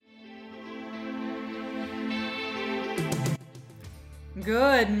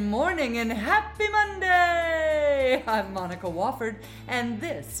Good morning and happy Monday! I'm Monica Wofford, and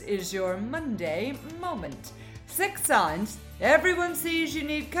this is your Monday Moment. 6 signs everyone sees you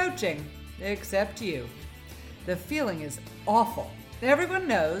need coaching, except you. The feeling is awful. Everyone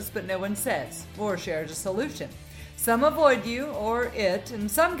knows, but no one says or shares a solution. Some avoid you or it,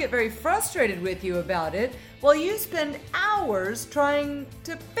 and some get very frustrated with you about it, while you spend hours trying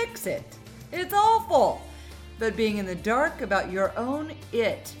to fix it. It's awful. But being in the dark about your own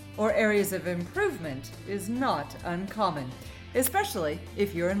it or areas of improvement is not uncommon, especially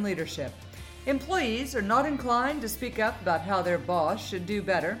if you're in leadership. Employees are not inclined to speak up about how their boss should do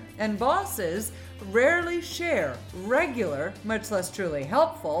better, and bosses rarely share regular, much less truly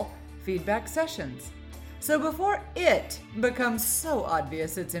helpful, feedback sessions. So before it becomes so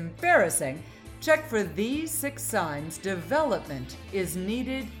obvious it's embarrassing, check for these 6 signs development is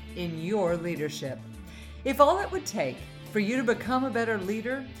needed in your leadership. If all it would take for you to become a better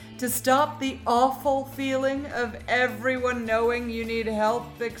leader, to stop the awful feeling of everyone knowing you need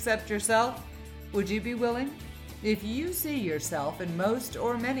help except yourself, would you be willing? If you see yourself in most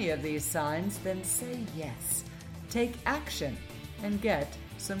or many of these signs, then say yes. Take action and get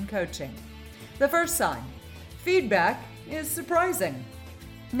some coaching. The first sign, feedback is surprising.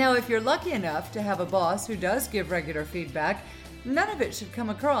 Now, if you're lucky enough to have a boss who does give regular feedback, none of it should come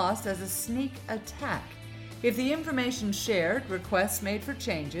across as a sneak attack. If the information shared, requests made for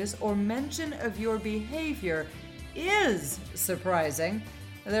changes, or mention of your behavior is surprising,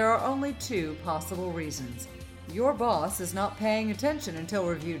 there are only 2 possible reasons. Your boss is not paying attention until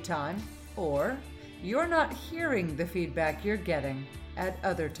review time, or you're not hearing the feedback you're getting at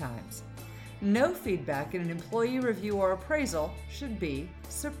other times. No feedback in an employee review or appraisal should be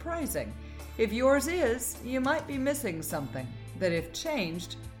surprising. If yours is, you might be missing something that, if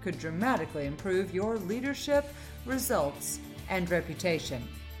changed, could dramatically improve your leadership, results, and reputation.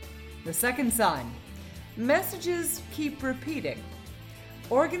 The second sign, messages keep repeating.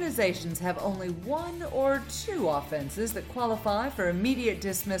 Organizations have only 1 or 2 offenses that qualify for immediate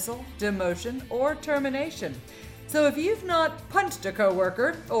dismissal, demotion, or termination. So if you've not punched a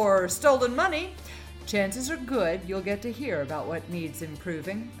coworker or stolen money, chances are good you'll get to hear about what needs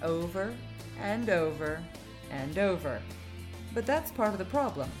improving over and over and over. But that's part of the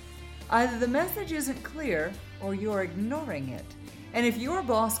problem. Either the message isn't clear or you're ignoring it. And if your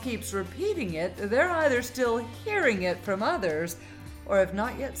boss keeps repeating it, they're either still hearing it from others or have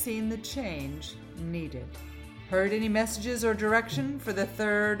not yet seen the change needed. Heard any messages or direction for the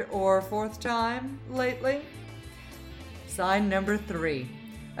 3rd or 4th time lately? Sign number 3.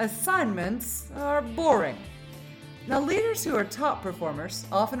 Assignments are boring. Now, leaders who are top performers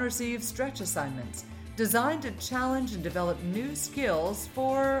often receive stretch assignments designed to challenge and develop new skills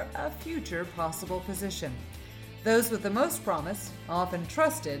for a future possible position. Those with the most promise, often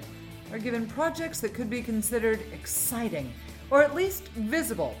trusted, are given projects that could be considered exciting or at least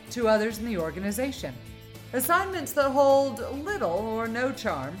visible to others in the organization. Assignments that hold little or no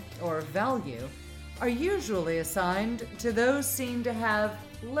charm or value are usually assigned to those seen to have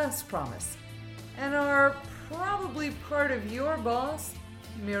less promise and are probably part of your boss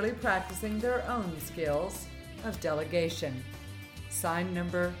merely practicing their own skills of delegation. Sign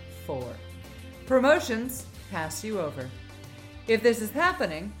number 4. Promotions pass you over. If this is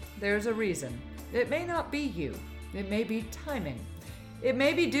happening, there's a reason. It may not be you. It may be timing. It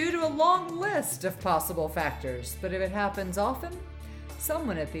may be due to a long list of possible factors, but if it happens often,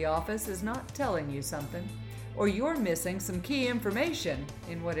 someone at the office is not telling you something, or you're missing some key information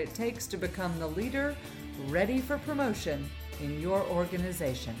in what it takes to become the leader ready for promotion in your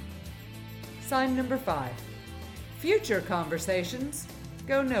organization. Sign number 5. Future conversations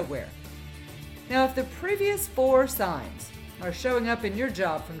go nowhere. Now, if the previous 4 signs are showing up in your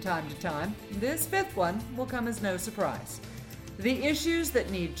job from time to time, this 5th one will come as no surprise. The issues that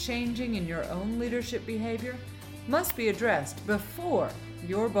need changing in your own leadership behavior must be addressed before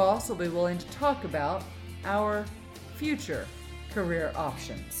your boss will be willing to talk about our future career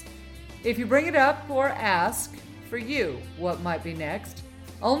options. If you bring it up or ask for you what might be next,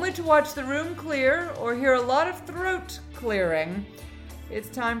 only to watch the room clear or hear a lot of throat clearing, it's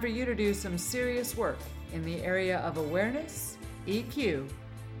time for you to do some serious work in the area of awareness, EQ,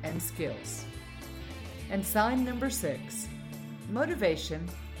 and skills. And sign number 6, motivation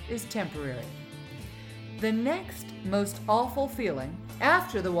is temporary. The next most awful feeling,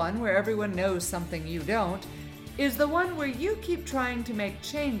 after the one where everyone knows something you don't, is the one where you keep trying to make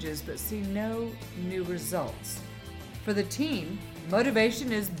changes but see no new results. For the team,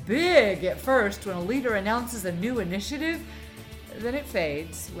 motivation is big at first when a leader announces a new initiative, then it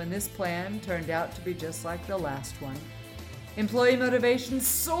fades when this plan turned out to be just like the last one. Employee motivation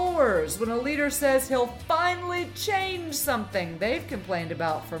soars when a leader says he'll finally change something they've complained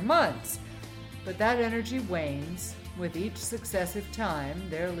about for months. But that energy wanes with each successive time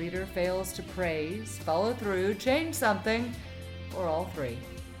their leader fails to praise, follow through, change something, or all three.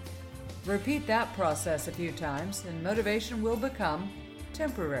 Repeat that process a few times and motivation will become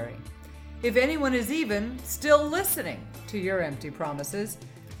temporary. If anyone is even still listening to your empty promises,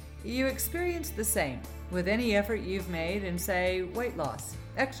 you experience the same with any effort you've made in, say, weight loss,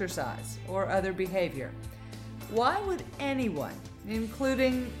 exercise, or other behavior. Why would anyone,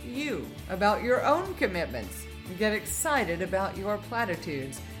 including you, about your own commitments, get excited about your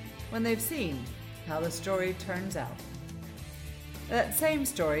platitudes when they've seen how the story turns out? That same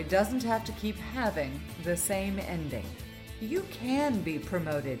story doesn't have to keep having the same ending. You can be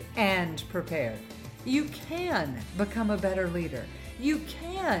promoted and prepared. You can become a better leader. You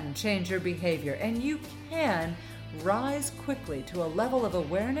can change your behavior, and you can rise quickly to a level of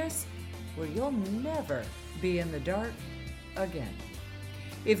awareness where you'll never be in the dark again.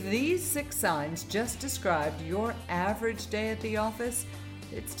 If these 6 signs just described your average day at the office,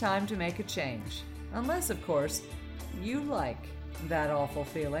 it's time to make a change. Unless, of course, you like that awful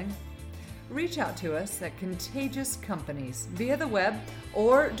feeling. Reach out to us at Contagious Companies via the web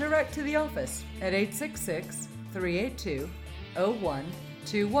or direct to the office at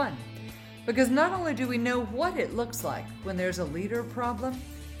 866-382-0121. Because not only do we know what it looks like when there's a leader problem,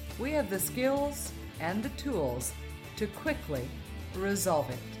 we have the skills and the tools to quickly resolve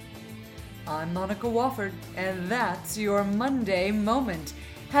it. I'm Monica Wofford, and that's your Monday Moment.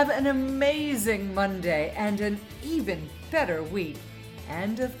 Have an amazing Monday and an even better week.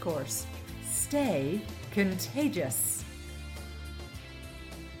 And of course, stay contagious.